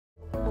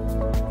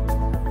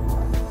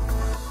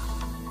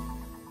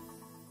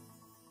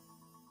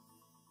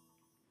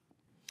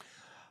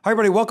Hi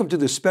everybody, welcome to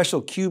this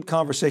special CUBE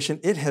conversation.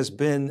 It has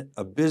been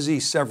a busy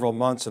several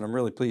months and I'm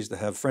really pleased to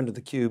have friend of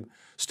theCUBE,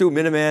 Stu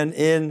Miniman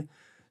in.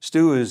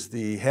 Stu is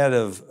the head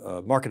of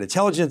market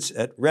intelligence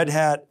at Red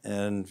Hat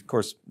and of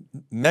course,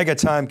 mega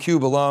time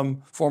CUBE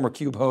alum, former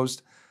CUBE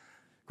host.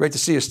 Great to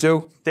see you,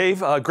 Stu.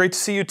 Dave, great to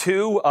see you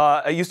too.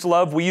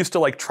 We used to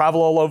like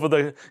travel all over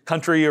the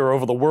country or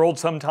over the world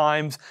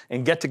sometimes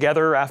and get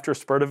together after a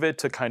spurt of it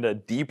to kind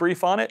of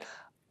debrief on it.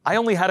 I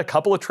only had a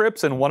couple of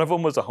trips and one of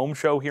them was a home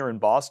show here in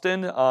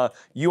Boston.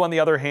 You on the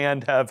other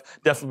hand have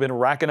definitely been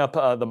racking up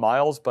the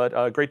miles,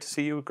 but great to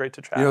see you, great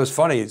to chat. You know, it's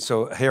funny,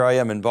 so here I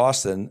am in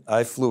Boston.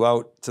 I flew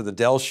out to the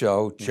Dell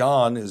show.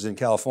 John is in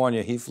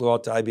California, he flew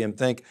out to IBM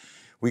Think.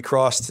 We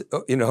crossed,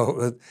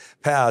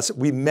 paths.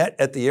 We met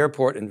at the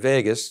airport in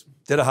Vegas,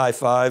 did a high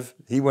five.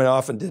 He went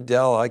off and did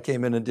Dell, I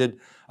came in and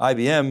did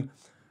IBM.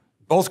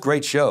 Both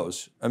great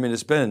shows. I mean,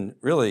 it's been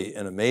really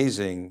an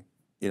amazing,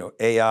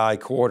 AI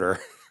quarter.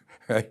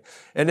 Right.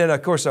 And then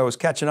of course I was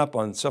catching up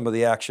on some of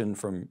the action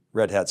from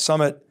Red Hat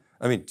Summit.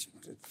 I mean,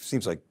 it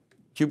seems like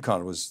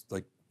KubeCon was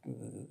like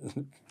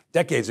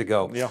decades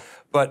ago. Yeah.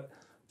 But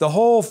the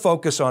whole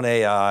focus on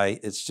AI,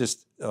 it's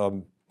just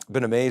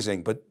been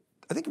amazing. But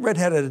I think Red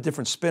Hat had a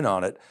different spin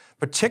on it,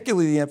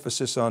 particularly the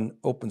emphasis on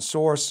open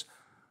source,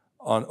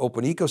 on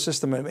open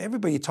ecosystem. I mean,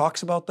 everybody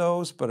talks about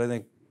those, but I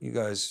think you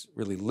guys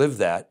really live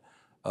that.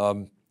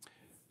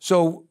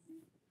 So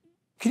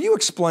can you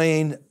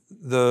explain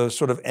the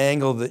sort of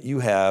angle that you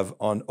have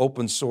on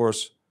open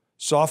source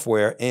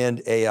software and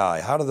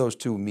AI? How do those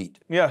two meet?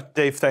 Yeah,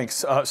 Dave,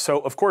 thanks. So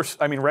of course,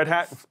 I mean, Red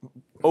Hat,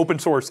 open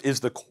source is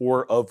the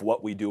core of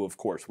what we do, of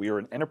course. We are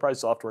an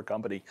enterprise software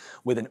company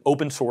with an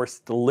open source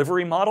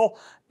delivery model.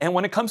 And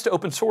when it comes to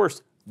open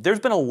source, there's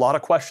been a lot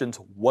of questions.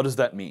 What does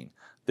that mean?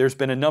 There's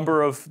been a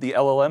number of the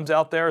LLMs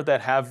out there that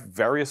have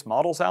various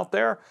models out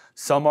there.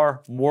 Some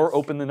are more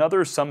open than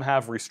others. Some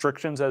have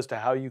restrictions as to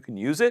how you can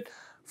use it.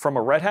 From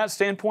a Red Hat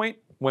standpoint,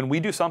 when we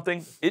do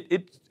something,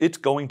 it's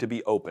going to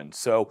be open.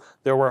 So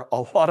there were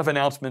a lot of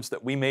announcements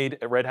that we made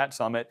at Red Hat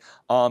Summit.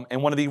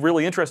 And one of the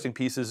really interesting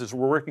pieces is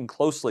we're working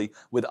closely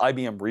with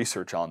IBM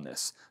Research on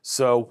this.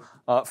 So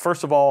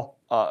first of all,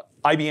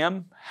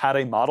 IBM had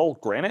a model,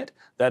 Granite,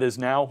 that is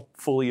now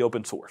fully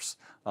open source.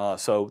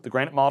 So the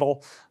Granite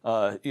model,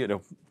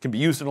 can be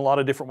used in a lot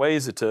of different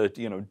ways. It's a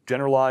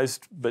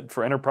generalized, but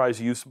for enterprise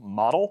use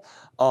model.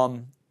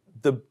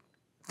 The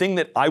thing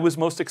that I was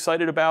most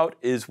excited about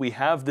is we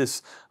have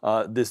this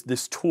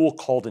tool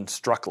called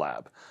Instruct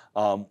Lab,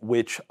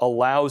 which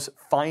allows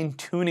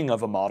fine-tuning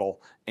of a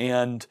model,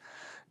 and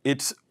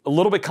it's a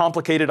little bit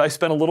complicated. I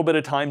spent a little bit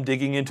of time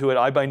digging into it.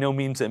 I by no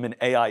means am an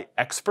AI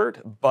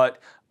expert, but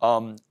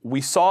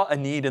we saw a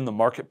need in the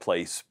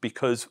marketplace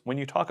because when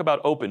you talk about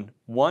open,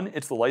 one,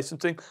 it's the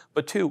licensing,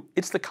 but two,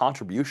 it's the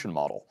contribution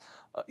model.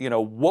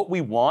 What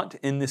we want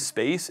in this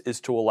space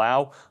is to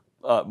allow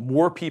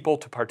more people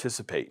to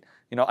participate.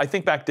 I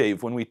think back,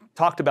 Dave, when we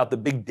talked about the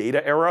big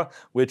data era,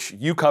 which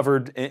you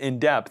covered in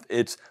depth,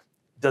 it's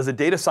does a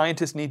data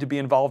scientist need to be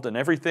involved in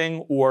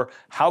everything, or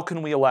how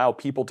can we allow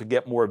people to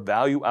get more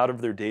value out of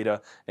their data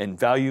and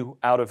value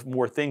out of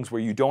more things where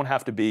you don't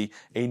have to be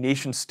a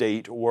nation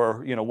state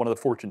or one of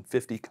the Fortune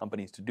 50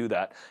 companies to do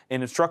that.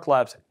 And Instruct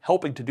Lab's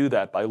helping to do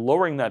that by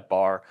lowering that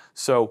bar.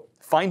 So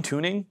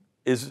fine-tuning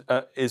is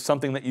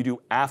something that you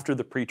do after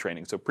the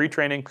pre-training. So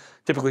pre-training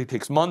typically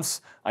takes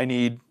months. I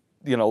need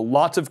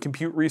lots of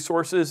compute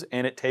resources,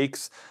 and it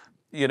takes,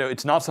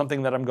 it's not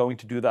something that I'm going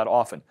to do that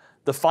often.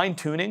 The fine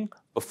tuning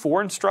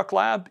before Instruct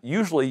Lab,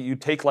 usually you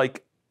take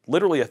like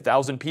literally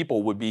 1,000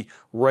 people would be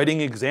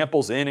writing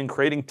examples in and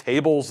creating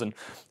tables and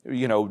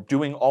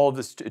doing all of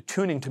this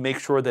tuning to make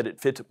sure that it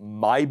fits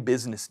my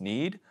business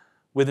need.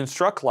 With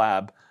Instruct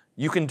Lab,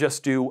 you can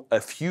just do a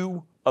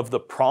few of the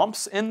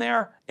prompts in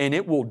there and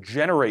it will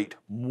generate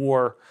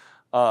more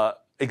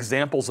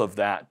examples of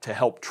that to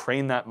help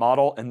train that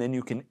model, and then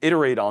you can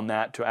iterate on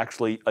that to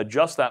actually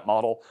adjust that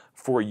model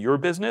for your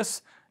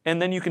business.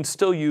 And then you can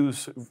still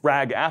use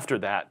RAG after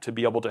that to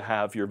be able to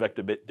have your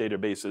vector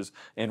databases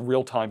and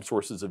real-time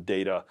sources of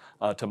data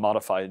to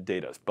modify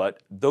data.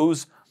 But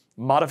those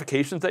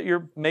modifications that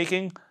you're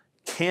making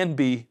can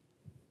be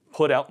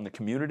put out in the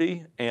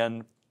community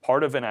and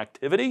part of an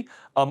activity,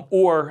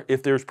 or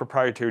if there's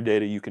proprietary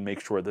data, you can make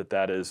sure that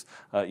that is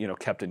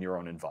kept in your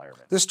own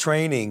environment. This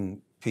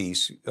training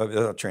piece,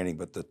 not training,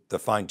 but the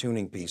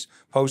fine-tuning piece,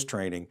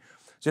 post-training,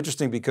 it's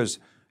interesting because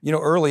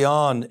early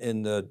on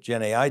in the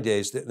Gen AI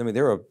days, I mean,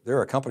 there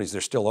are companies,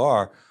 there still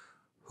are,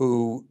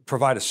 who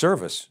provide a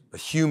service, a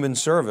human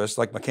service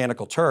like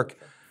Mechanical Turk,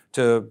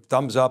 to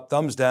thumbs up,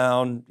 thumbs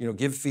down,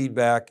 give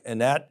feedback, and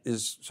that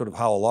is sort of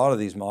how a lot of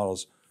these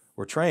models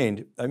were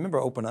trained. I remember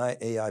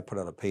OpenAI put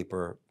out a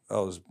paper, it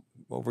was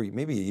over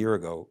maybe a year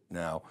ago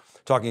now,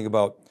 talking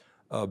about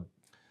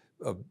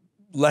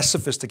less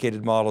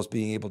sophisticated models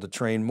being able to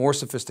train more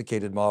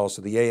sophisticated models,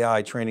 so the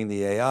AI training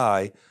the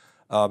AI,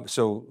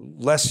 so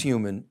less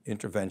human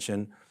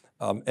intervention,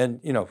 and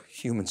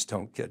humans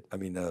don't get,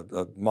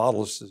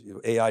 models,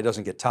 AI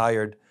doesn't get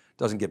tired,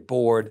 doesn't get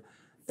bored,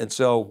 and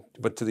so,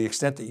 but to the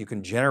extent that you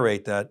can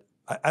generate that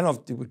I don't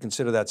know if you would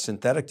consider that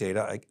synthetic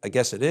data. I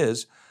guess it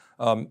is.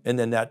 And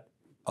then that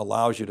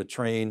allows you to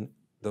train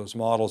those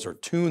models or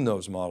tune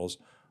those models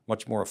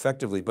much more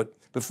effectively. But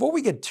before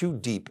we get too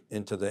deep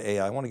into the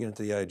AI, I want to get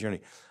into the AI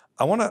journey.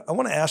 I want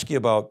to ask you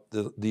about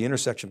the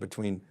intersection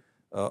between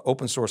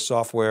open source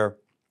software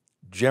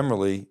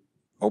generally,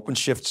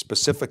 OpenShift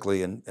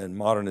specifically, and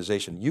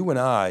modernization. You and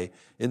I,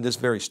 in this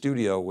very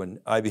studio, when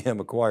IBM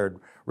acquired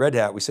Red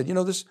Hat, we said, you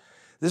know,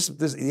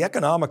 the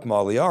economic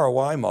model, the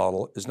ROI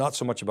model, is not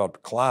so much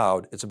about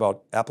cloud, it's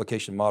about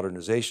application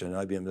modernization.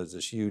 IBM has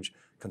this huge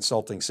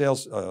consulting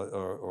sales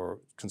or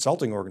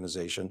consulting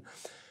organization,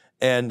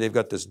 and they've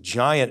got this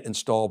giant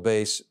install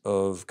base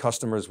of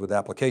customers with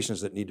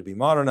applications that need to be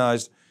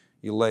modernized.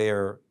 You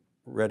layer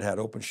Red Hat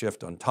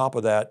OpenShift on top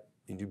of that,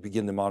 and you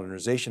begin the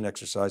modernization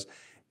exercise,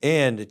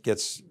 and it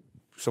gets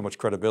so much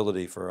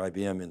credibility for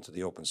IBM into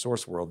the open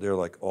source world. They're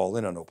like all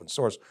in on open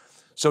source.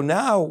 So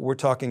now we're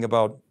talking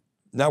about,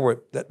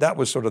 that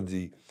was sort of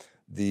the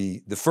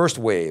first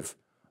wave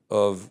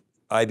of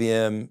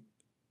IBM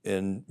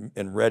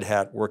and Red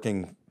Hat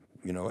working,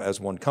 you know, as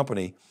one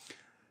company.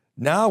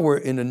 Now we're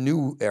in a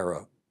new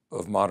era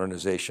of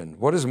modernization.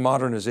 What does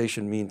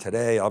modernization mean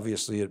today?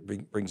 Obviously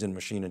it brings in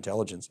machine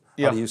intelligence.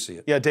 How do you see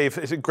it? Yeah, Dave,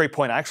 it's a great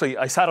point. Actually,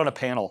 I sat on a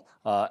panel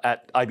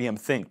at IBM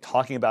Think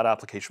talking about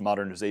application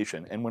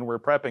modernization. And when we were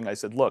prepping, I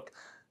said, look,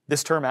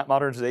 this term app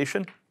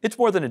modernization, it's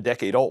more than a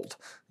decade old.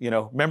 You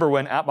know, remember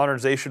when app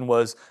modernization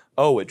was,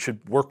 oh, it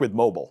should work with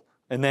mobile.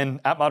 And then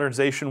app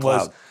modernization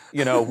was,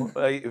 you know,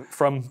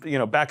 from, you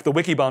know, back the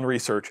Wikibon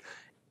research,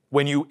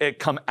 when you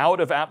come out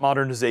of app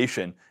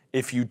modernization,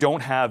 if you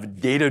don't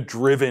have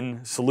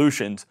data-driven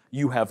solutions,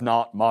 you have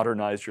not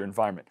modernized your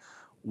environment.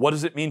 What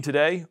does it mean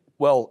today?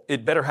 Well,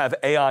 it better have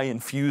AI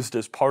infused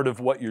as part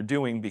of what you're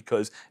doing,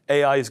 because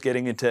AI is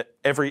getting into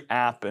every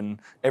app and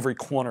every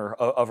corner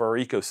of our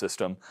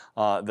ecosystem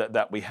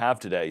that we have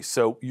today.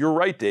 So you're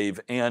right, Dave,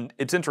 and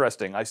it's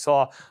interesting. I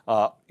saw,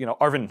 you know,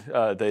 Arvind,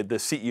 the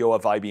CEO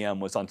of IBM,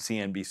 was on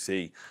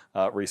CNBC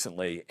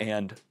recently,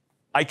 and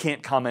I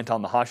can't comment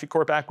on the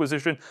HashiCorp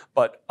acquisition,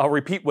 but I'll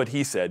repeat what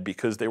he said,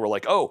 because they were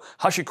like, oh,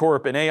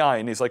 HashiCorp and AI,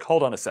 and he's like,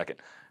 hold on a second.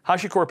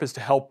 HashiCorp is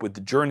to help with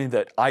the journey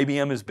that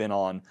IBM has been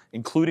on,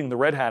 including the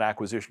Red Hat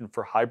acquisition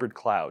for hybrid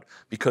cloud.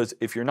 Because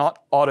if you're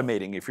not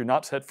automating, if you're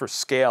not set for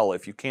scale,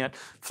 if you can't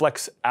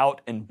flex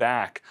out and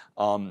back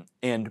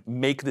and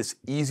make this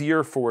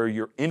easier for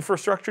your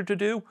infrastructure to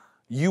do,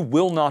 you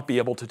will not be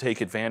able to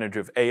take advantage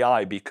of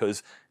AI,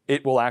 because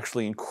it will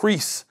actually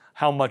increase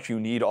how much you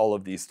need all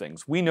of these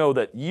things. We know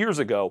that years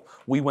ago,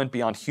 we went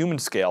beyond human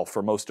scale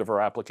for most of our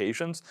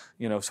applications,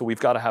 you know, so we've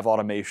got to have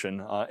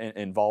automation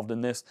involved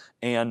in this.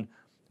 And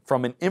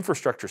from an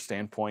infrastructure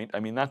standpoint,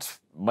 I mean, that's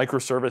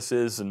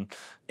microservices and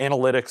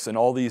analytics and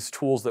all these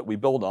tools that we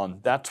build on.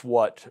 That's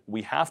what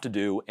we have to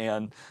do.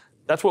 And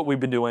that's what we've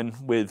been doing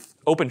with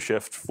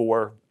OpenShift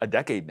for a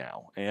decade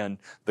now. And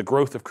the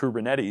growth of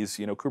Kubernetes,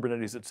 you know,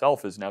 Kubernetes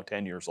itself is now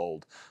 10 years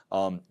old.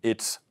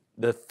 It's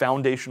the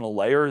foundational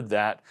layer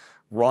that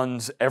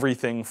runs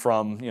everything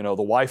from, you know,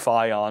 the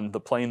Wi-Fi on the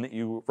plane that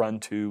you run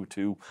to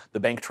the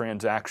bank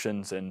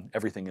transactions and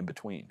everything in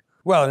between.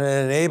 Well, and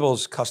it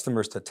enables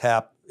customers to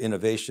tap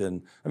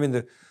innovation. I mean,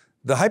 the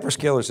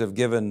hyperscalers have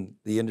given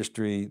the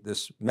industry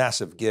this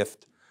massive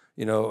gift,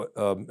 you know,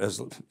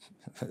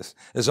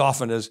 as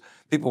often as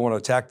people want to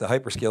attack the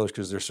hyperscalers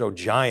because they're so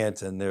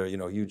giant and they're, you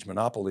know, huge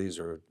monopolies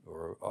or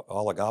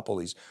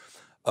oligopolies.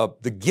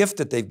 The gift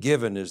that they've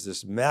given is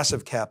this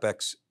massive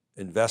CapEx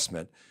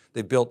investment.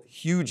 They built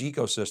huge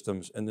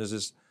ecosystems, and there's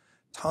this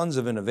tons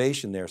of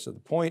innovation there. So the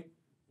point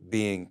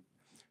being,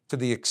 to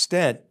the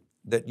extent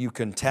that you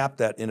can tap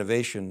that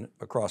innovation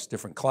across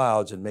different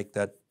clouds and make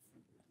that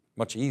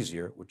much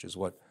easier, which is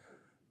what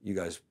you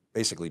guys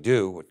basically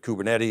do, what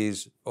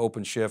Kubernetes,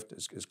 OpenShift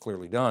is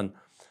clearly done,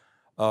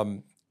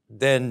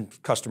 then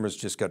customers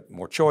just get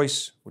more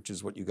choice, which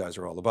is what you guys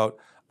are all about.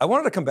 I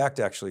wanted to come back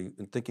to actually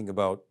in thinking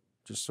about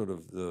just sort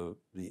of the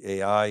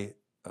AI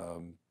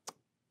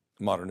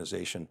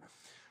modernization.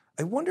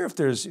 I wonder if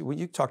there's, when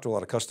you talk to a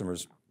lot of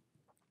customers,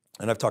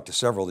 and I've talked to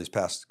several these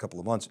past couple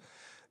of months,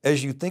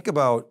 as you think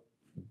about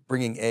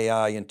bringing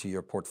AI into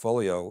your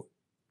portfolio,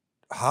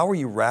 how are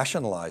you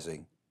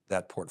rationalizing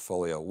that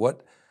portfolio?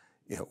 What,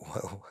 you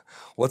know,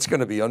 what's going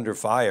to be under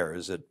fire?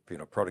 Is it, you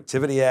know,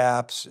 productivity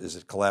apps? Is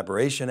it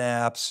collaboration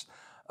apps?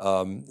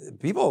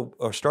 People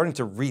are starting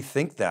to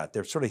rethink that.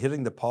 They're sort of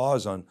hitting the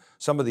pause on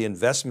some of the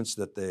investments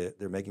that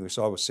they're making. We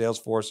saw with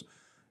Salesforce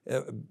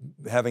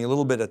having a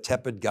little bit of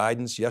tepid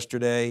guidance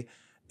yesterday.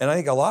 And I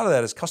think a lot of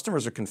that is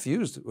customers are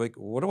confused. Like,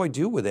 what do I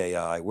do with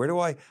AI?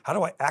 How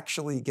do I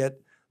actually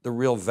get the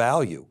real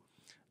value?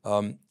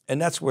 And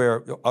that's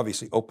where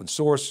obviously open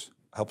source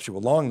helps you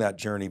along that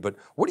journey. But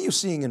what are you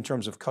seeing in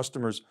terms of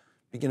customers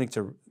beginning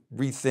to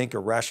rethink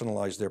or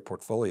rationalize their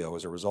portfolio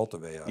as a result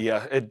of AI?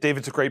 Yeah, Dave,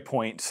 it's a great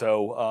point.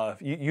 So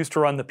you used to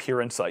run the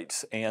peer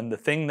insights, and the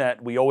thing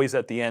that we always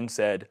at the end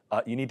said,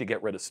 you need to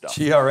get rid of stuff.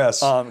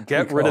 GRS.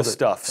 Get rid of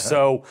stuff.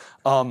 So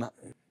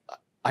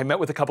I met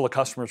with a couple of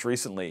customers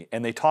recently,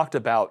 and they talked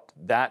about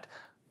that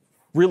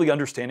really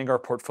understanding our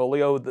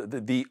portfolio.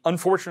 The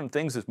unfortunate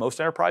things is most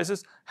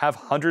enterprises have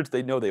hundreds,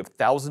 they know they have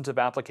thousands of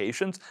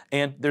applications,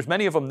 and there's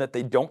many of them that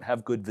they don't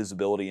have good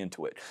visibility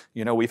into it.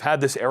 We've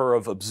had this era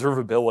of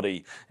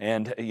observability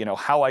and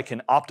how I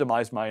can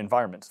optimize my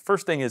environments.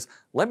 First thing is,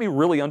 let me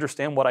really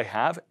understand what I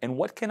have and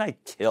what can I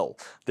kill.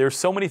 There's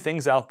so many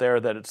things out there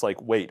that it's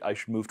like, wait, I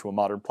should move to a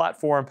modern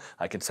platform.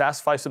 I can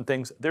SaaSify some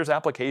things. There's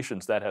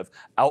applications that have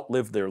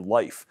outlived their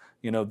life.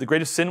 The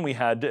greatest sin we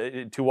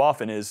had too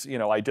often is,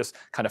 I just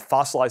kind of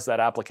fossilized that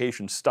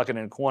application, stuck it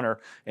in a corner,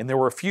 and there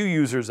were a few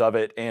users of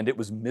it, and it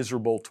was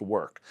miserable to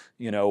work.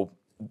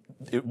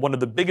 One of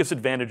the biggest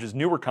advantages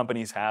newer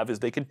companies have is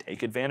they can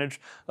take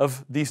advantage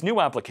of these new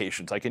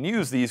applications. I can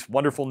use these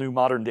wonderful new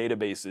modern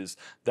databases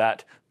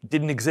that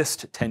didn't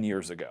exist 10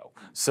 years ago.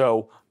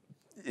 So,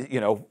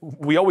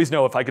 we always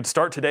know if I could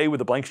start today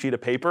with a blank sheet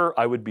of paper,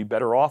 I would be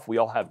better off. We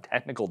all have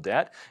technical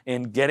debt,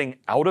 and getting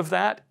out of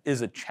that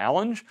is a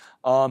challenge.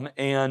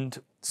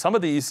 And some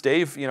of these,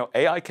 Dave,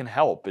 AI can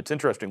help. It's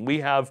interesting.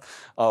 We have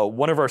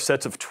one of our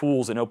sets of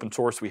tools in open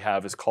source we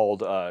have is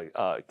called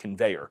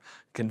Conveyor.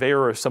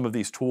 Conveyor are some of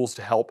these tools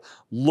to help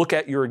look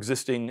at your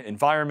existing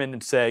environment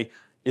and say,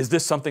 is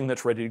this something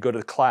that's ready to go to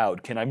the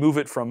cloud? Can I move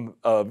it from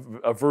a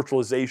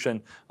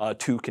virtualization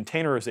to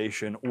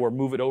containerization, or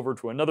move it over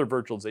to another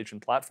virtualization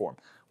platform?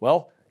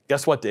 Well,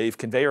 guess what, Dave?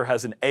 Conveyor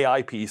has an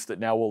AI piece that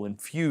now will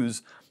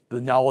infuse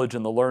the knowledge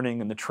and the learning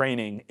and the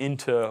training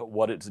into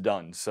what it's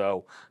done.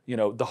 So,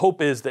 the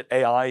hope is that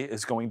AI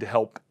is going to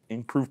help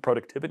improve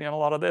productivity on a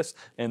lot of this,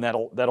 and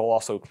that'll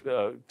also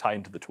tie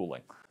into the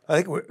tooling.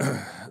 I think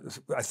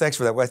thanks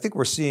for that. I think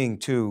we're seeing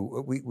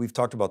too, we've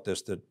talked about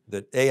this,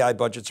 that AI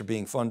budgets are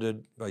being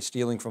funded by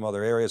stealing from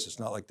other areas. It's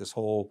not like this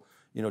whole,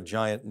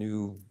 giant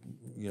new,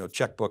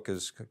 checkbook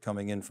is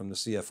coming in from the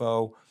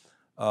CFO.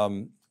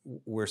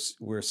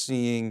 We're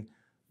seeing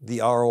the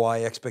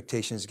ROI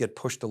expectations get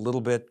pushed a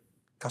little bit.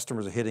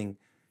 Customers are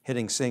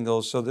hitting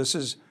singles. So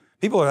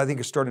people I think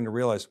are starting to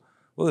realize,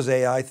 well, this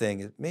AI thing,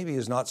 it maybe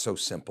is not so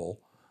simple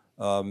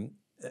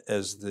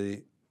as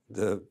the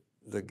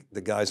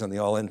guys on the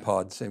All In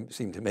Pod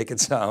seem to make it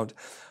sound.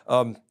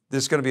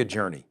 There's going to be a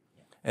journey,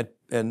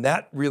 and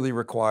that really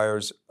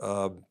requires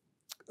you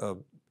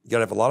got to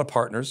have a lot of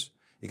partners.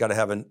 You got to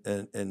have an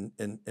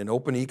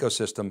open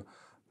ecosystem,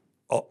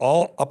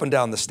 all up and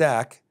down the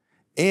stack,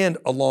 and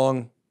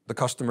along the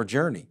customer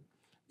journey.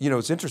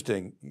 It's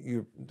interesting.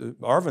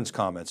 Arvind's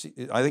comments.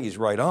 I think he's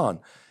right on.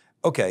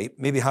 Okay,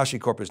 maybe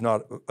HashiCorp is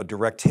not a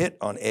direct hit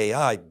on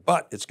AI,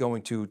 but it's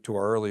going to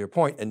our earlier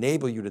point,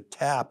 enable you to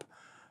tap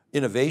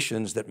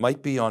innovations that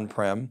might be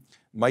on-prem,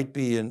 might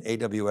be in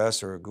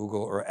AWS or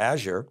Google or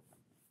Azure.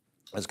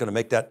 It's going to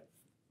make that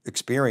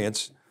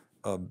experience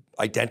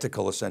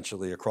identical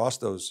essentially across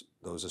those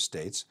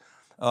estates.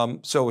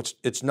 So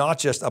it's not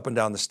just up and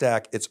down the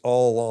stack, it's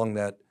all along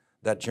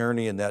that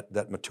journey and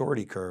that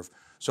maturity curve.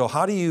 So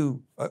how do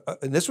you,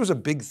 and this was a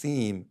big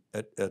theme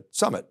at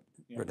Summit,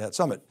 Red Hat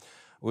Summit,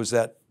 was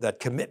that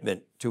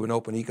commitment to an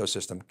open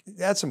ecosystem.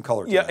 Add some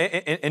color to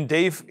that. And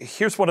Dave,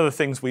 here's one of the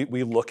things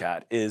we look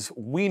at is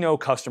we know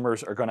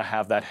customers are going to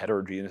have that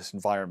heterogeneous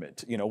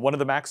environment. One of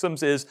the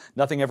maxims is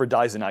nothing ever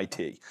dies in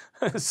IT.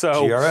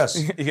 So,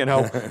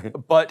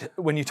 GRS. But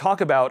when you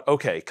talk about,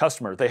 okay,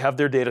 customer, they have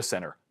their data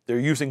center. They're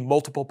using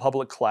multiple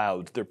public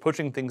clouds. They're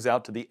pushing things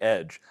out to the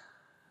edge.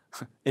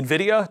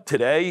 NVIDIA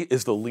today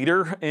is the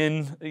leader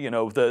in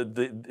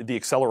the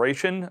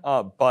acceleration,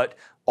 but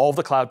all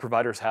the cloud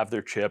providers have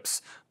their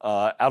chips.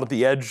 Out at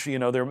the edge,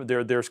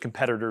 there's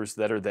competitors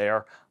that are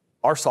there.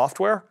 Our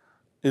software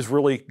is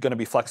really going to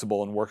be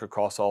flexible and work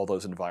across all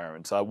those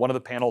environments. One of the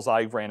panels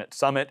I ran at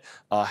Summit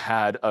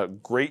had a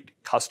great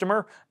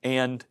customer,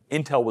 and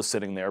Intel was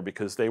sitting there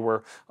because they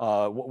were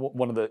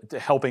one of the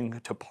helping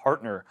to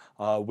partner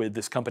with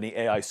this company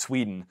AI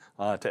Sweden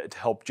to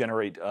help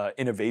generate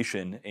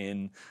innovation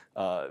in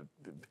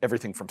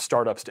everything from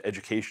startups to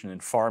education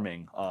and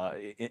farming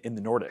in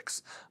the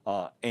Nordics.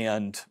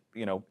 And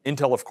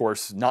Intel, of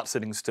course, not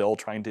sitting still,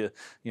 trying to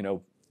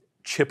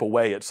chip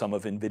away at some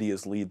of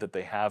NVIDIA's lead that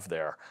they have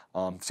there.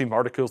 Seen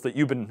articles that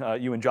you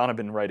and John have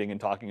been writing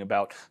and talking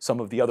about some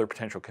of the other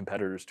potential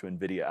competitors to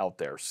NVIDIA out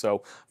there.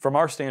 So from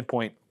our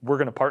standpoint, we're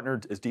going to partner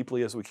as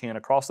deeply as we can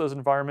across those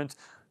environments.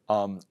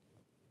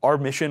 Our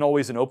mission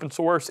always in open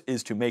source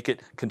is to make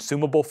it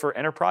consumable for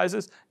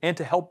enterprises and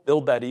to help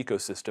build that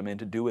ecosystem and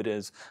to do it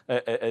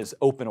as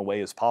open a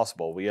way as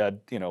possible. We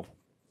had,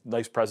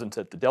 nice presence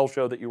at the Dell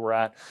show that you were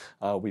at.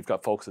 We've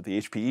got folks at the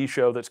HPE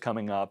show that's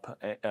coming up,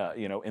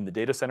 in the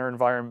data center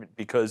environment,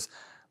 because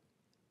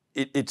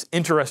it's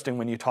interesting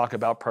when you talk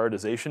about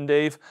prioritization,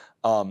 Dave.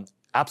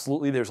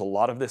 Absolutely, there's a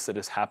lot of this that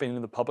is happening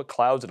in the public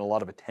clouds, and a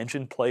lot of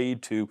attention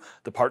played to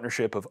the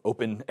partnership of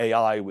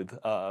OpenAI with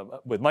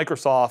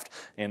Microsoft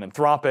and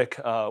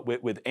Anthropic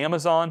with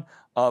Amazon.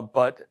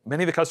 But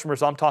many of the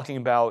customers I'm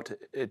talking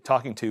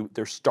to,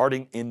 they're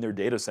starting in their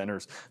data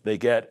centers. They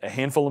get a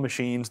handful of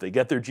machines, they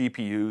get their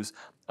GPUs,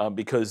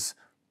 because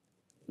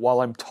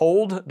while I'm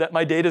told that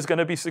my data is going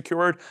to be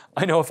secured,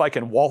 I know if I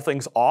can wall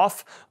things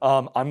off,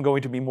 I'm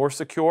going to be more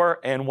secure.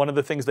 And one of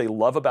the things they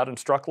love about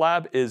Instruct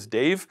Lab is,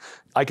 Dave,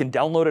 I can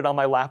download it on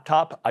my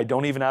laptop. I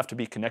don't even have to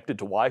be connected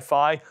to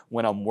Wi-Fi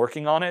when I'm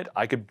working on it.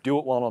 I could do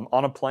it while I'm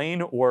on a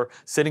plane or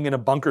sitting in a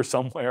bunker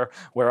somewhere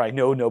where I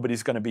know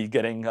nobody's going to be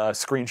getting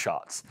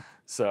screenshots.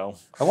 So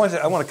I want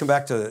to come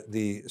back to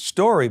the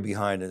story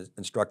behind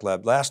Instruct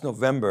Lab. Last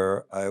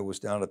November, I was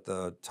down at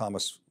the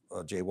Thomas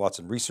J.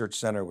 Watson Research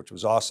Center, which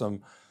was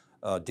awesome.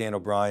 Dan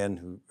O'Brien,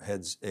 who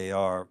heads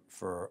AR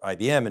for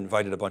IBM,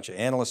 invited a bunch of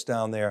analysts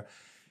down there.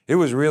 It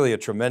was really a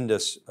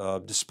tremendous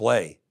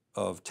display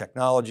of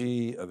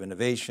technology, of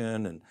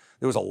innovation, and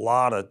there was a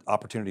lot of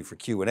opportunity for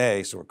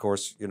Q&A. So of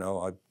course,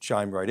 I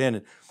chimed right in.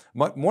 And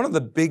one of the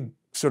big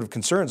sort of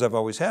concerns I've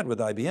always had with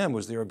IBM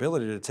was their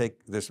ability to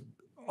take this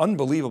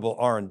unbelievable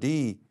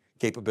R&D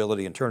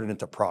capability and turn it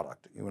into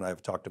product. You and I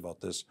have talked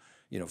about this,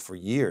 for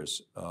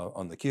years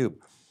on theCUBE.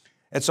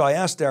 And so I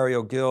asked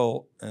Dario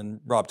Gil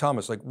and Rob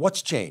Thomas, like,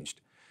 what's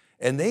changed?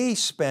 And they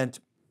spent,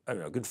 I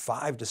don't know, a good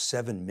 5 to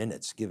 7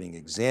 minutes giving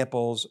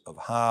examples of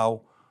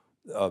how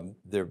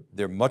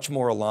they're much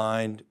more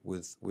aligned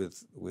with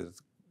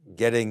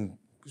getting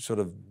sort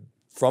of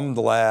from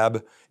the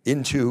lab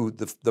into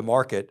the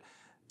market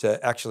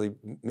to actually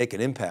make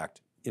an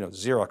impact.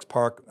 Xerox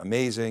PARC,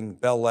 amazing,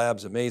 Bell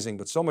Labs, amazing,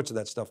 but so much of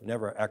that stuff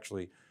never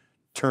actually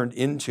turned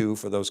into,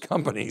 for those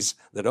companies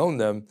that own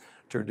them,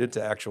 turned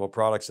into actual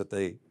products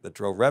that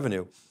drove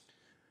revenue.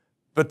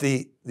 But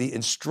the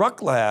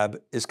Instruct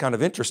Lab is kind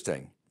of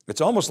interesting.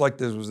 It's almost like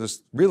there was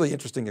this really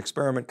interesting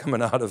experiment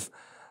coming out of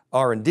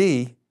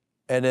R&D,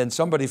 and then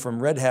somebody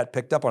from Red Hat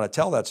picked up on it.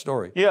 Tell that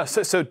story. Yeah,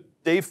 so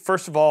Dave,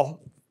 first of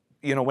all,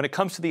 when it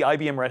comes to the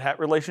IBM Red Hat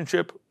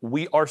relationship,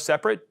 we are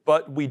separate,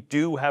 but we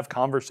do have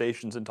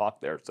conversations and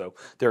talk there. So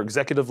there are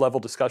executive level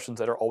discussions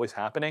that are always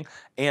happening.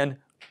 And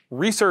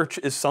research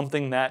is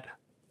something that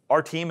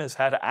our team has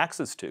had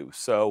access to.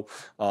 So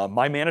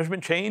my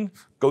management chain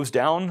goes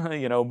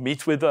down,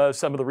 meets with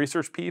some of the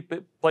research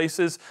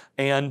places,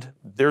 and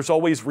there's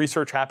always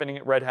research happening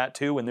at Red Hat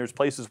too, and there's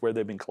places where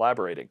they've been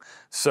collaborating.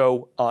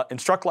 So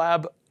Instruct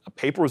Lab, a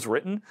paper was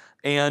written,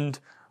 and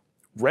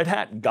Red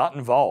Hat got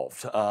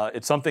involved.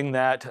 It's something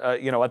that,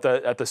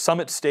 at the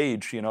summit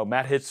stage,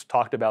 Matt Hitz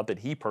talked about that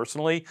he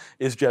personally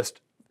is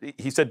just,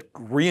 he said,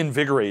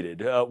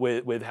 reinvigorated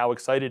with how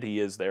excited he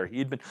is there.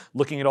 He'd been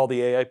looking at all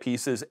the AI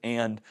pieces,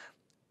 and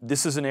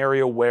this is an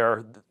area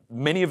where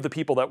many of the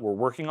people that were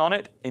working on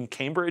it in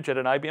Cambridge at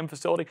an IBM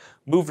facility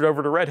moved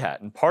over to Red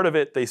Hat. And part of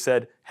it, they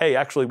said, hey,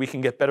 actually, we can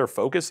get better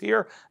focus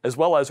here, as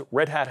well as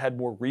Red Hat had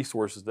more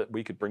resources that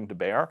we could bring to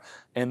bear.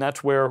 And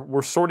that's where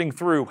we're sorting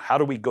through how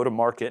do we go to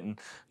market and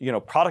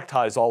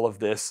productize all of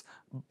this.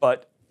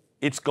 But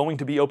it's going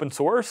to be open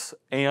source,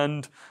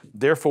 and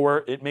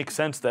therefore it makes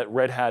sense that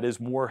Red Hat is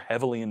more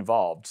heavily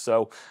involved.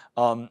 So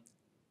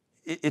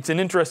it's an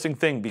interesting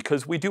thing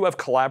because we do have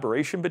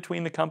collaboration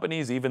between the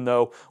companies, even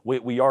though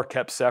we are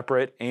kept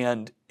separate,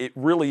 and it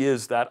really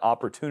is that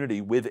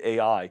opportunity with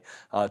AI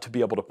to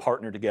be able to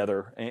partner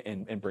together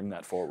and bring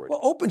that forward.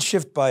 Well,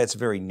 OpenShift by its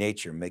very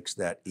nature makes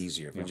that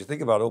easier. When you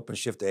think about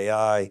OpenShift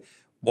AI,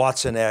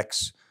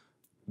 watsonx,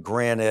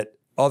 Granite,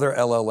 other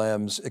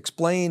LLMs,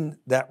 explain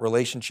that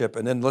relationship,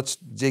 and then let's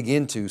dig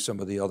into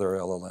some of the other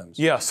LLMs.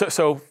 Yeah,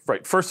 so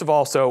right, first of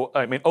all,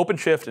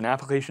 OpenShift, an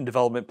application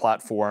development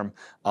platform,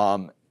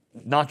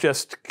 not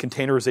just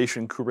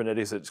containerization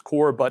Kubernetes at its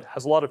core, but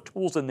has a lot of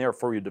tools in there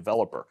for your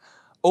developer.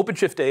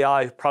 OpenShift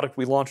AI, product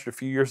we launched a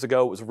few years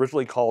ago, was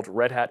originally called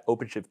Red Hat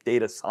OpenShift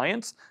Data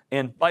Science,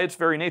 and by its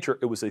very nature,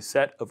 it was a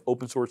set of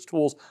open source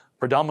tools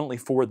predominantly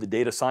for the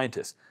data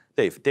scientists.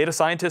 Dave, data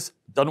scientist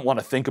doesn't want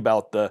to think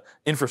about the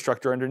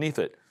infrastructure underneath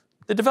it.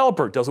 The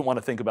developer doesn't want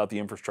to think about the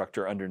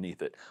infrastructure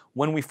underneath it.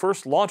 When we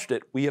first launched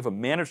it, we have a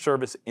managed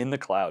service in the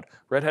cloud,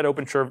 Red Hat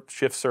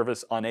OpenShift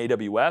service on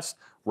AWS,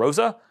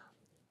 ROSA.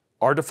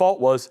 Our default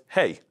was,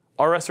 hey,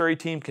 our SRE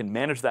team can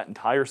manage that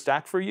entire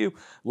stack for you.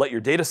 Let your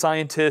data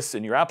scientists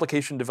and your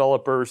application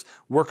developers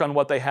work on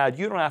what they had.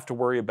 You don't have to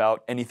worry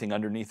about anything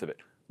underneath of it.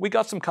 We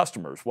got some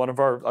customers. One of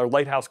our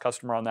lighthouse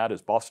customer on that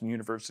is Boston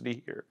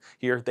University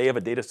here. They have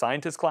a data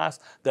scientist class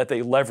that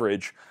they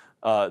leverage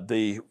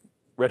the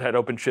Red Hat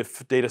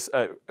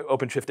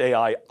OpenShift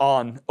AI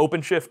on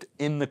OpenShift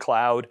in the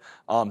cloud.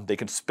 They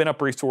can spin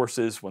up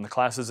resources. When the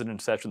class isn't in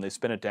session, they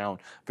spin it down.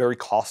 Very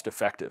cost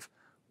effective.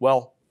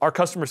 Well, our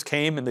customers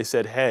came and they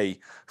said, hey,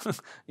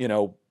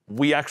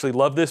 we actually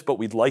love this, but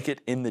we'd like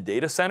it in the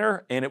data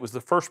center. And it was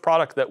the first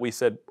product that we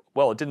said,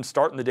 well, it didn't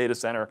start in the data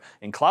center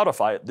and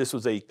cloudify it. This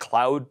was a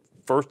cloud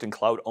first and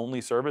cloud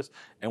only service,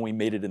 and we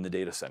made it in the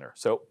data center.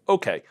 So,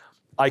 okay,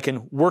 I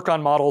can work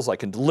on models, I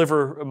can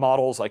deliver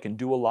models, I can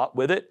do a lot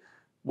with it.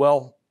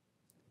 Well,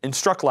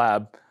 Instruct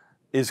Lab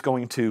is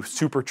going to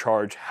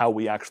supercharge how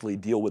we actually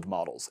deal with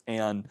models.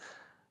 And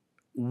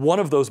One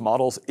of those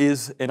models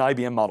is an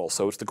IBM model.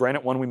 So it's the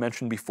Granite one we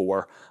mentioned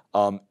before.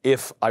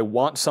 If I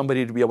want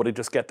somebody to be able to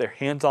just get their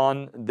hands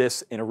on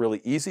this in a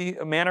really easy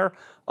manner,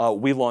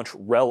 we launch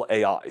RHEL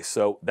AI.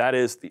 So that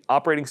is the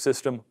operating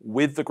system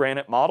with the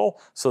Granite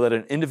model so that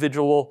an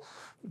individual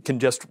can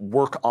just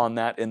work on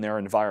that in their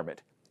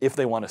environment. If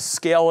they want to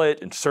scale it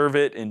and serve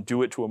it and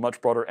do it to a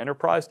much broader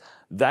enterprise,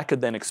 that could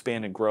then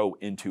expand and grow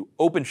into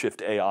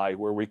OpenShift AI,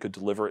 where we could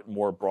deliver it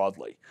more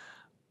broadly.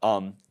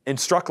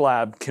 Instruct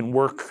Lab can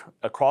work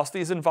across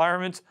these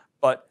environments,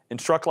 but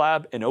Instruct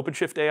Lab and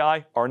OpenShift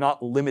AI are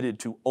not limited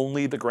to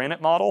only the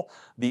Granite model.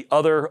 The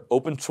other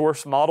open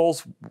source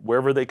models,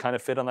 wherever they kind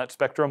of fit on that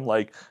spectrum,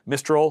 like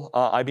Mistral,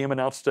 IBM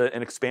announced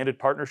an expanded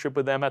partnership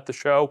with them at the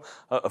show,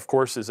 of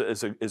course, is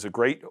a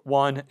great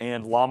one,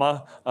 and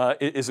Llama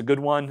is a good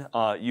one.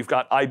 You've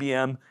got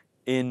IBM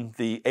in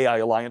the AI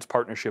Alliance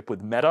partnership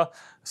with Meta.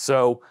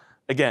 So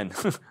again,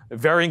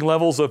 varying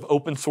levels of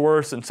open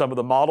source and some of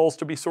the models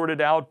to be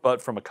sorted out,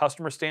 but from a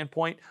customer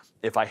standpoint,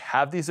 if I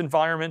have these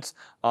environments,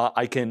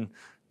 I can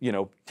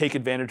take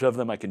advantage of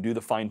them, I can do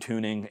the fine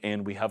tuning,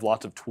 and we have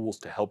lots of tools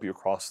to help you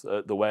across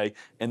the way.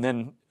 And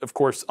then, of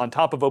course, on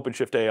top of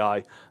OpenShift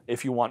AI,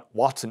 if you want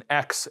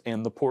watsonx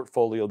and the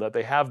portfolio that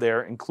they have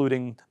there,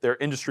 including their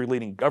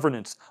industry-leading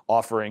governance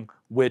offering,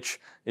 which,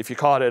 if you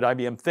caught it,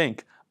 IBM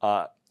Think,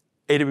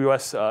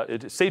 AWS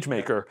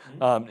SageMaker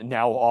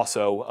now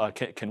also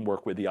can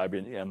work with the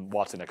IBM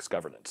watsonx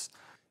governance.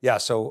 Yeah,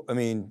 so I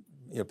mean,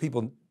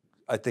 people,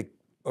 I think,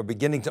 are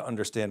beginning to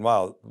understand,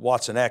 wow,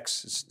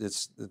 watsonx,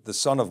 it's the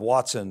son of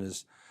Watson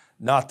is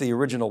not the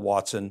original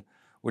Watson,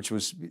 which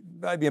was,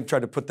 IBM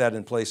tried to put that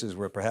in places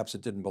where perhaps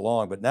it didn't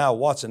belong, but now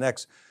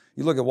watsonx,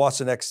 you look at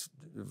watsonx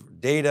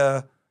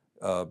data,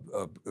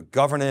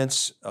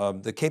 governance,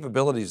 the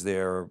capabilities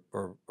there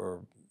are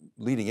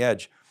leading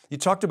edge. You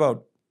talked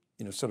about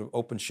sort of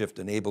OpenShift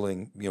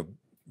enabling,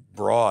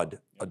 broad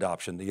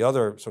adoption. The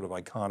other sort of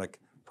iconic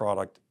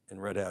product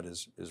in Red Hat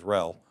is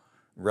RHEL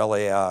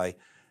AI,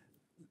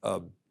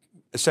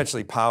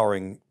 essentially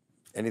powering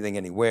anything,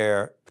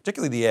 anywhere,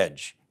 particularly the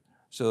edge.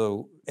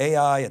 So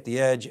AI at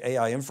the edge,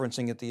 AI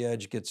inferencing at the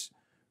edge gets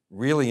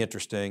really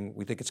interesting.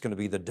 We think it's going to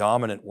be the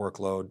dominant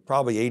workload.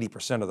 Probably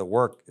 80% of the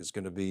work is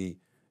going to be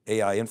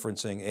AI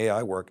inferencing,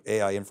 AI work,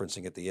 AI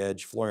inferencing at the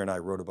edge. Floyer and I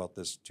wrote about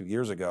this 2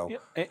 years ago.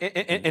 Yeah.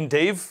 And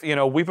Dave,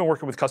 we've been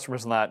working with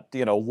customers on that,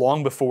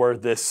 long before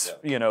this,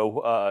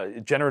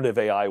 generative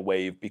AI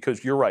wave,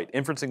 because you're right,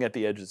 inferencing at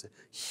the edge is a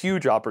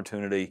huge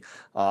opportunity.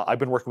 I've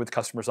been working with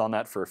customers on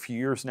that for a few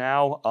years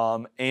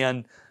now,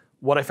 and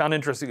what I found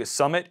interesting at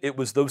Summit, it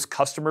was those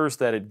customers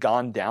that had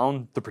gone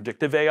down the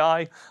predictive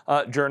AI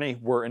journey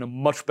were in a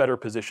much better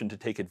position to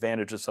take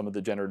advantage of some of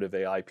the generative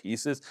AI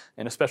pieces,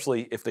 and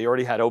especially if they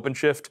already had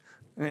OpenShift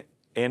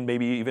and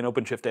maybe even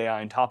OpenShift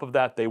AI on top of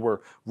that, they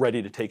were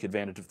ready to take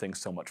advantage of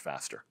things so much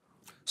faster.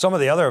 Some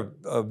of the other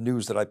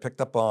news that I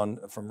picked up on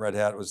from Red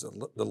Hat was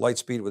the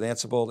Lightspeed with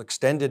Ansible,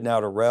 extended now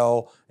to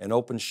RHEL and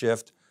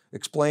OpenShift.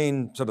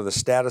 Explain sort of the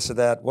status of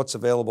that, what's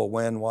available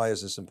when, why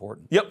is this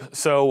important? Yep,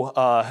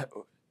 so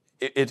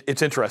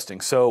it's interesting.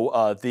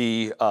 So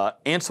the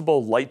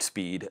Ansible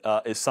Lightspeed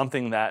is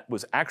something that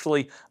was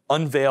actually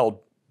unveiled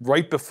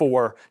right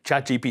before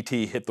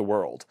ChatGPT hit the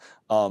world.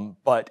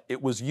 But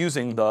it was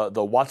using the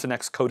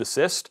watsonx Code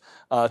Assist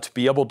to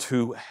be able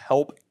to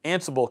help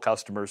Ansible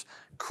customers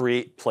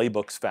create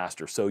playbooks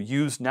faster. So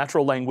use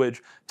natural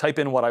language, type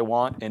in what I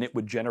want, and it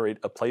would generate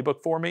a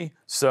playbook for me.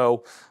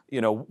 So,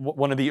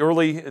 one of the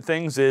early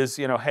things is,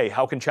 hey,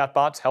 how can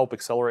chatbots help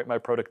accelerate my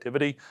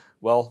productivity?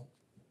 Well,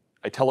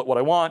 I tell it what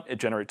I want, it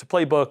generates a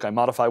playbook, I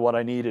modify what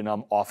I need, and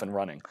I'm off and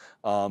running.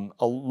 A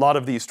lot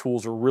of these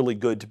tools are really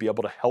good to be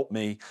able to help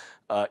me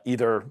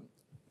either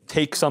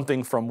take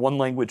something from one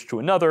language to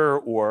another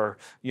or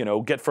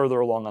get further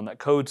along on that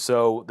code.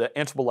 So the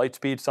Ansible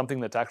Lightspeed, something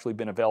that's actually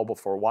been available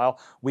for a while.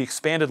 We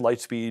expanded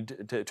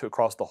Lightspeed to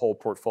across the whole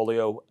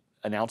portfolio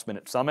announcement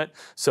at Summit.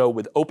 So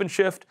with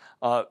OpenShift,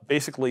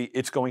 basically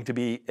it's going to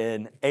be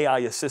an AI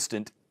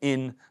assistant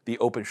in the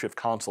OpenShift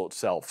console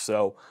itself.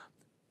 So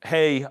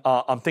hey,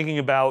 I'm thinking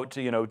about,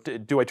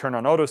 do I turn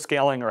on auto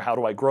scaling or how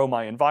do I grow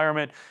my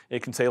environment?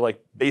 It can say,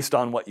 like, based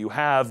on what you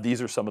have,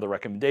 these are some of the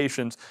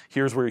recommendations.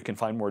 Here's where you can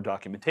find more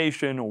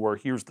documentation, or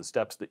here's the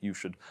steps that you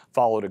should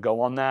follow to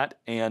go on that.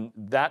 And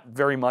that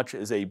very much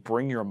is a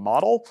bring your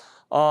model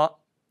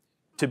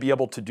to be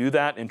able to do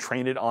that and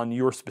train it on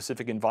your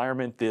specific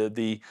environment.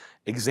 The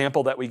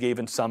example that we gave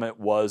in Summit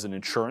was an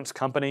insurance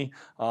company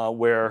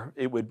where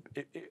it would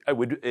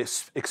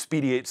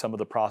expedite some of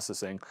the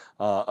processing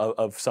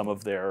of some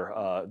of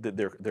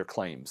their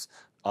claims.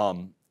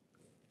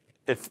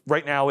 If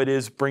right now it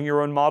is bring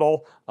your own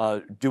model,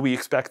 do we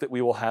expect that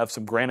we will have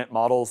some Granite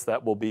models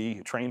that will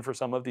be trained for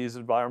some of these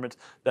environments?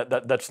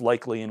 That's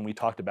likely, and we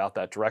talked about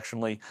that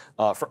directionally.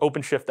 For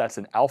OpenShift, that's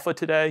an alpha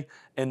today.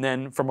 And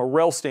then from a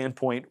RHEL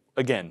standpoint,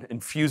 again,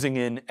 infusing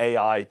in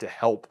AI to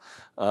help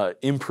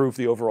improve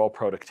the overall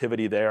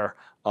productivity there.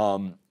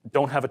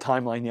 Don't have a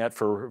timeline yet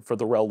for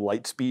the RHEL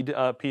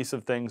Lightspeed piece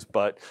of things,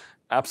 but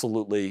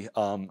absolutely.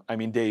 I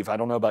mean, Dave, I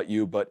don't know about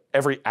you, but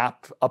every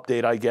app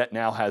update I get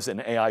now has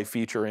an AI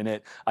feature in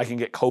it. I can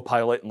get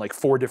Copilot in like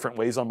 4 different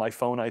ways on my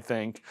phone, I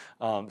think.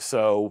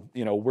 So,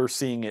 we're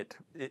seeing it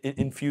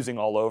infusing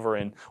all over,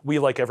 and we,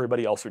 like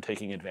everybody else, are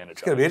taking advantage of it.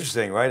 It's going to be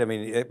interesting, right? I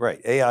mean,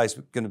 right, AI is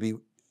going to be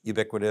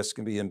ubiquitous,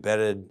 going to be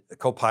embedded.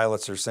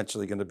 Copilots are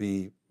essentially going to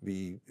be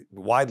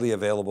widely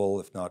available,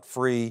 if not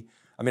free.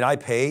 I mean, I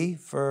pay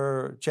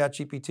for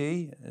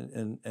ChatGPT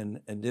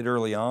and did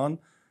early on,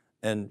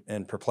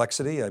 and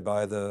Perplexity. I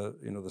buy the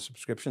the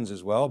subscriptions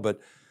as well.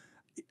 But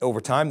over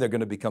time, they're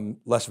going to become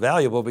less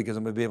valuable because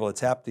I'm going to be able to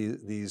tap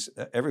these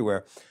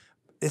everywhere.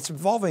 It's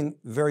evolving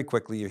very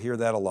quickly. You hear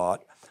that a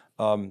lot,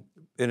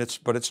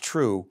 but it's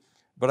true.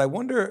 But I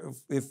wonder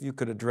if you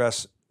could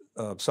address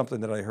something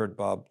that I heard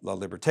Bob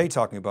LaLiberte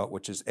talking about,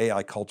 which is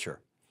AI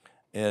culture,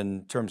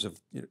 in terms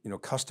of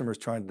customers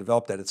trying to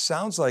develop that. It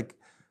sounds like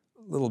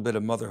a little bit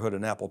of motherhood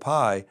and apple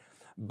pie,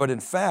 but in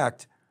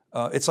fact,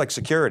 it's like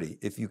security.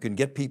 If you can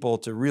get people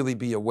to really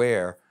be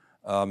aware,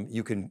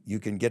 you can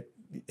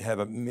have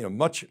a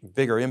much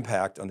bigger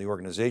impact on the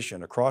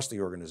organization, across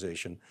the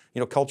organization.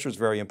 Culture is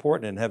very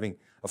important, and having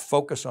a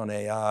focus on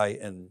AI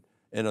and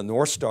a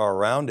North Star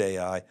around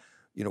AI.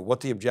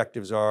 What the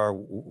objectives are.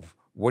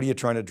 What are you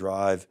trying to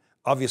drive?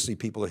 Obviously,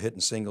 people are hitting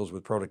singles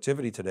with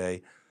productivity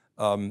today.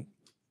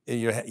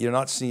 You're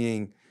not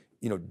seeing,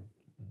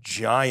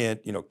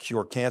 giant,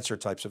 cure cancer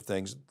types of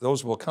things.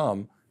 Those will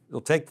come. It'll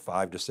take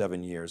 5 to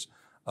 7 years.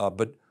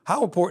 But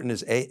how important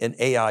is an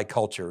AI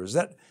culture? Is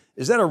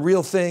that a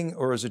real thing,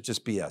 or is it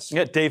just BS?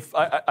 Yeah, Dave,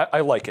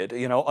 I like it.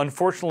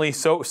 Unfortunately,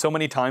 so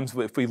many times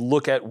if we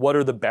look at what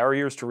are the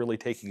barriers to really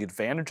taking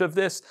advantage of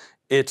this,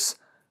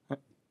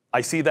 I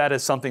see that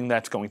as something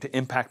that's going to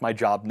impact my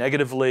job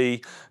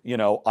negatively.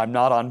 I'm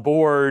not on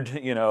board.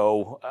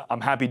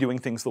 I'm happy doing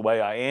things the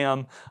way I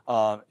am.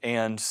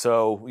 And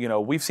so,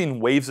 we've seen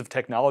waves of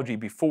technology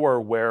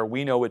before where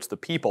we know it's the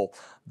people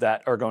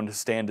that are going to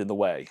stand in the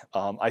way.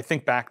 I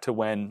think back to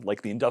when,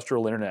 like, the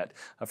industrial internet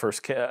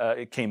first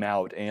came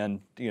out,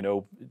 and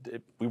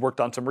we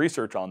worked on some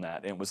research on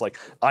that. And it was like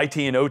IT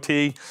and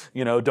OT,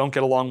 don't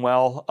get along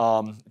well.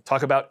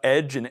 Talk about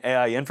edge and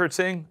AI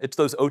inferencing. It's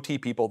those OT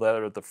people that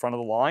are at the front of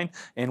the line.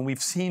 And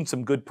we've seen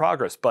some good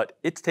progress, but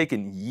it's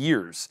taken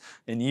years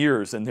and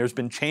years, and there's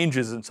been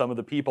changes in some of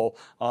the people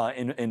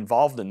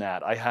involved in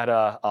that. I had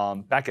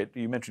back at,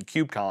 you mentioned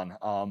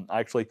KubeCon, I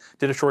actually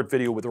did a short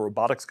video with a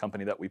robotics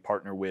company that we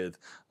partner with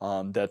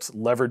that's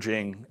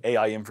leveraging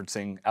AI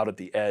inferencing out at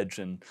the edge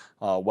and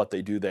what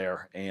they do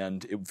there.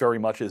 And it very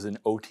much is an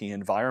OT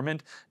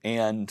environment,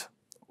 and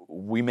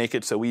we make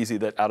it so easy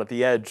that out at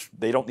the edge,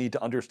 they don't need to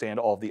understand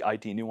all of the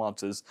IT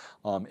nuances.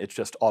 It's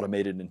just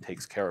automated and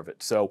takes care of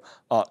it. So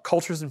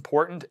culture is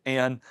important.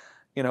 And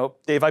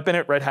Dave, I've been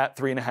at Red Hat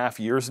 3.5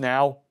 years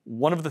now.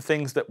 One of the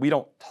things that we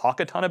don't talk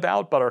a ton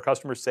about, but our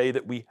customers say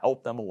that we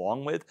help them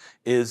along with,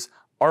 is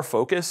our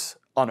focus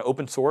on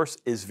open source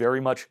is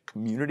very much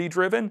community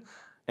driven.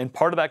 And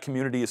part of that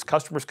community is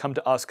customers come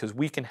to us because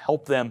we can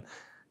help them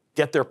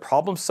get their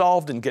problem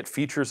solved and get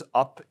features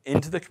up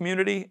into the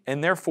community,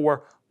 and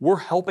therefore we're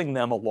helping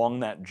them along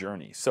that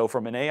journey. So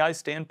from an AI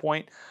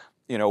standpoint,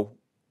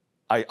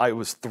 I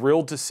was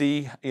thrilled to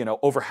see,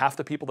 over half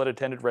the people that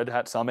attended Red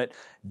Hat Summit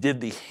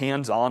did the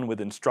hands-on with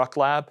Instruct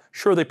Lab.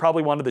 Sure, they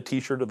probably wanted the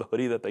t-shirt or the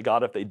hoodie that they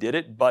got if they did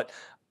it, but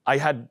I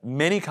had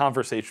many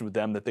conversations with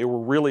them that they were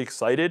really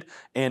excited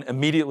and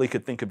immediately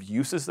could think of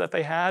uses that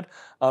they had,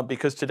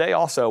 because today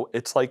also,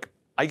 it's like,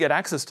 I get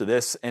access to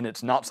this, and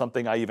it's not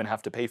something I even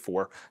have to pay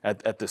for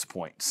at this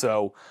point.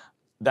 So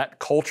that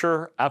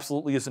culture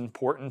absolutely is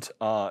important.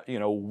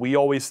 We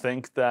always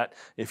think that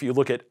if you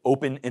look at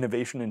open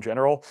innovation in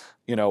general,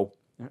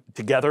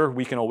 together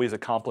we can always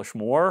accomplish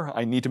more.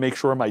 I need to make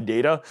sure my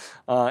data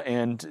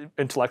and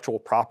intellectual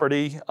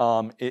property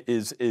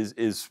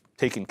is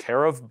taken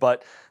care of.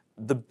 But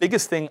the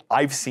biggest thing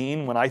I've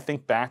seen when I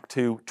think back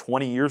to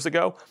 20 years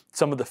ago,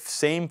 some of the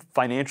same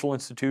financial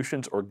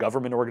institutions or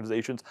government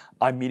organizations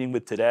I'm meeting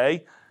with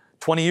today,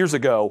 20 years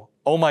ago,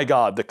 oh my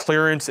God, the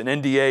clearance and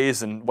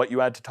NDAs and what you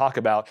had to talk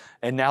about,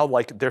 and now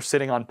like they're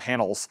sitting on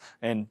panels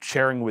and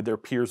sharing with their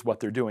peers what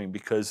they're doing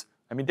because,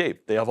 I mean, Dave,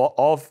 they have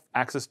all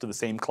access to the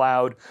same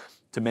cloud,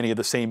 to many of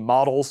the same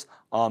models,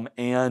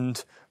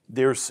 and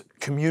there's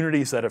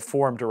communities that have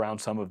formed around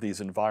some of these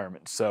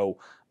environments. So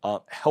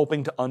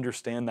helping to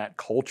understand that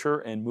culture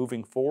and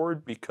moving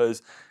forward,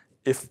 because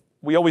if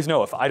we always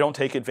know if I don't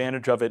take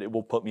advantage of it, it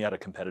will put me at a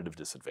competitive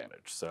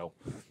disadvantage. So,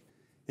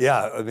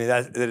 yeah, I mean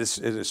it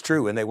is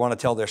true, and they want to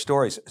tell their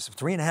stories. It's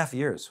 3.5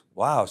 years.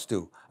 Wow,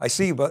 Stu. I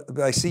see your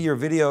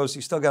videos.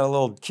 You still got a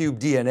little CUBE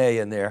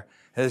DNA in there.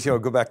 As go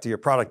back to your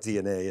product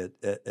DNA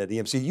at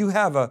EMC. You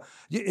have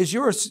is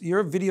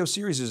your video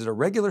series, is it a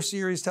regular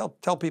series?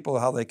 Tell people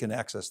how they can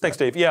access that. Thanks,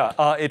 Dave.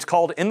 Yeah, it's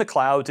called In the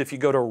Clouds. If you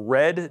go to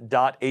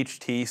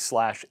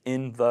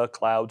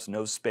red.ht/in-the-clouds,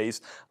 no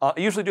space. I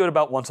usually do it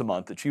about once a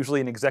month. It's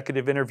usually an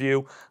executive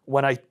interview.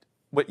 What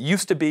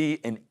used to be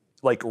an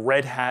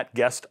Red Hat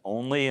guest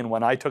only, and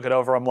when I took it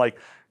over, I'm like,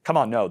 come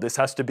on, no, this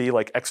has to be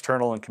like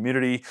external and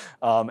community.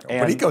 And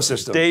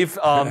ecosystem. Dave,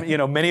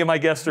 many of my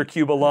guests are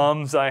CUBE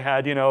alums. I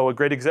had, a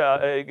great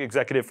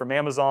executive from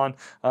Amazon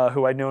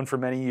who I'd known for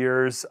many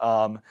years.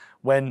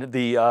 When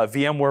the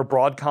VMware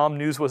Broadcom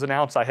news was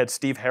announced, I had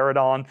Steve Herrod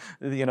on,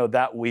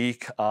 that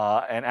week.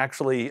 And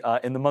actually,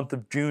 in the month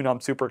of June,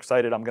 I'm super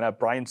excited. I'm going to have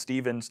Brian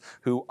Stevens,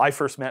 who I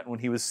first met when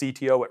he was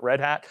CTO at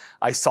Red Hat.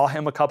 I saw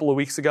him a couple of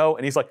weeks ago,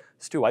 and he's like,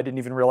 Stu, I didn't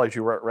even realize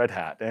you were at Red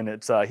Hat.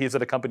 And he's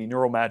at a company,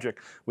 Neuromagic,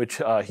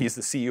 which he's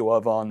the CEO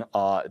of on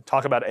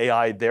Talk About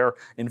AI. They're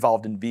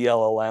involved in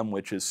VLLM,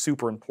 which is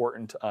super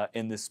important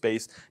in this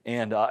space.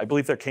 And I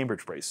believe they're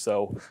Cambridge-based.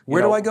 So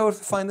where do I go to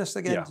find this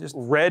again? Yeah,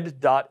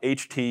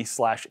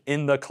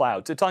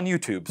 red.ht/in-the-clouds. It's on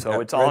YouTube.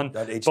 So it's on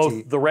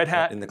both the Red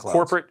Hat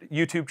corporate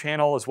YouTube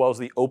channel as well as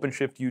the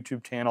OpenShift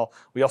YouTube channel.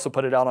 We also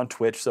put it out on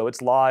Twitch. So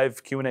it's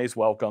live. Q&A is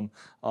welcome.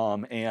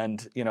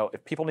 And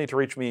if people need to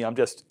reach me, I'm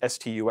just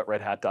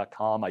stu@redhat.com.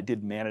 I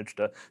did manage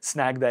to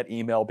snag that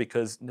email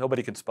because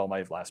nobody can spell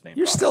my last name.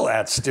 You're still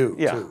at Stu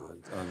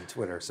too, on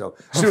Twitter. So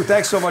Stu,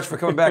 thanks so much for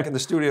coming back in the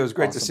studio. It was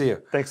great to see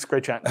you. Thanks,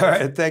 great chatting. All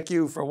right, thank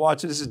you for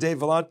watching. This is Dave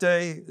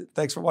Vellante.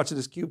 Thanks for watching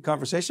this CUBE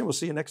conversation. We'll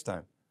see you next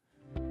time.